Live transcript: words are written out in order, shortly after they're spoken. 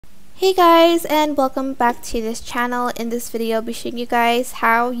Hey guys, and welcome back to this channel. In this video I'll be showing you guys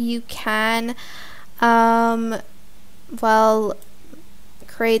how you can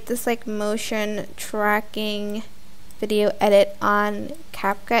create this like motion tracking video edit on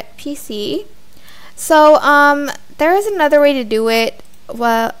CapCut PC. So there is another way to do it.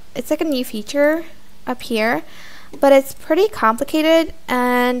 Well, it's like a new feature up here, but it's pretty complicated,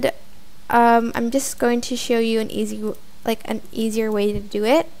 and I'm just going to show you an easier way to do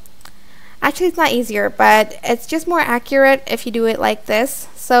it. Actually, it's not easier, but it's just more accurate if you do it like this.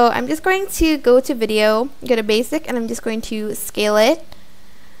 So I'm just going to go to video, go to basic, and I'm just going to scale it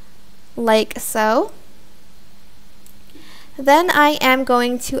like so. Then I am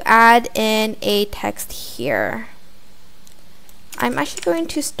going to add in a text here. I'm actually going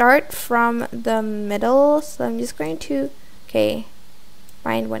to start from the middle, so I'm just going to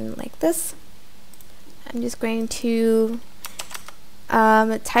find one like this. I'm just going to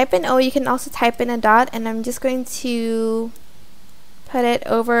type in O. You can also type in a dot, and I'm just going to put it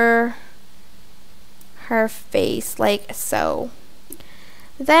over her face like so.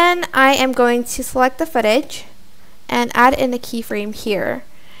 Then I am going to select the footage and add in a keyframe here,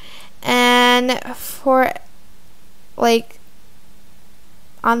 and for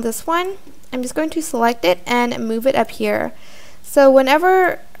on this one I'm just going to select it and move it up here. So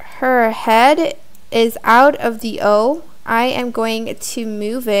whenever her head is out of the O, I am going to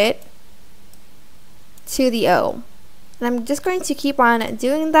move it to the O, and I'm just going to keep on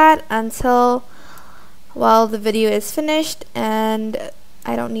doing that until the video is finished and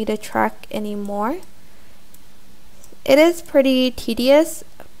I don't need to track anymore. It is pretty tedious,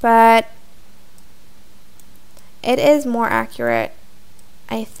 but it is more accurate,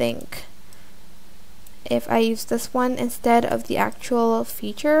 I think, if I use this one instead of the actual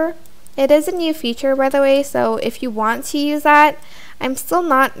feature. It is a new feature, by the way, so if you want to use that, I'm still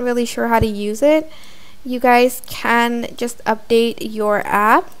not really sure how to use it. You guys can just update your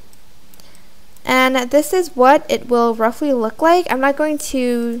app, and this is what it will roughly look like. I'm not going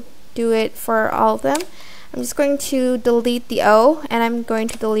to do it for all of them. I'm just going to delete the O, and I'm going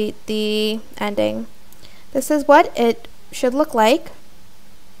to delete the ending. This is what it should look like.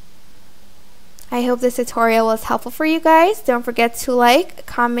 I hope this tutorial was helpful for you guys. Don't forget to like,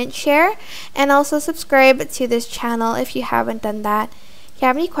 comment, share, and also subscribe to this channel if you haven't done that. If you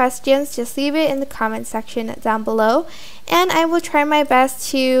have any questions, just leave it in the comment section down below, and I will try my best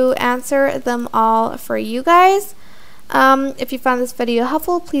to answer them all for you guys. If you found this video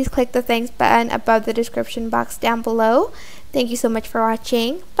helpful, please click the thanks button above the description box down below. Thank you so much for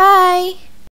watching. Bye!